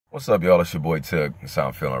What's up, y'all? It's your boy Tug. That's how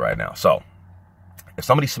I'm feeling right now. So, if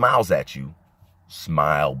somebody smiles at you,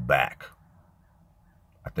 smile back.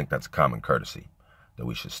 I think that's a common courtesy that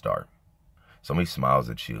we should start. Somebody smiles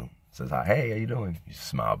at you, says, "Hi, hey, how you doing?" You just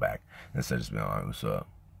smile back. Instead of just being like, "What's up?"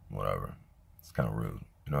 Whatever. It's kind of rude.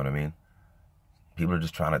 You know what I mean? People are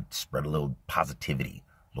just trying to spread a little positivity,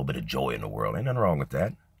 a little bit of joy in the world. Ain't nothing wrong with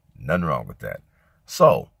that. Nothing wrong with that.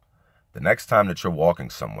 So, the next time that you're walking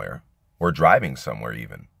somewhere, or driving somewhere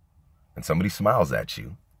even, and somebody smiles at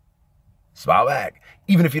you, smile back.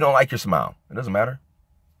 Even if you don't like your smile, it doesn't matter.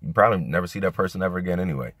 You probably never see that person ever again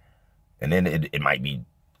anyway. And then it might be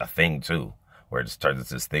a thing too, where it just turns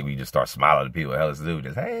into this thing where you just start smiling at people. Hell, this dude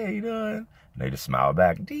just, "Hey, how you doing?" And they just smile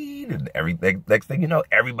back. And everything, next thing you know,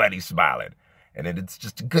 everybody's smiling. And then it's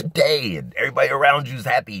just a good day, and everybody around you is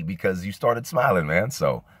happy because you started smiling, man.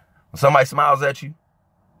 So when somebody smiles at you,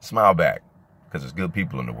 smile back, because there's good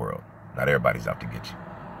people in the world. Not everybody's out to get you.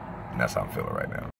 And that's how I'm feeling right now.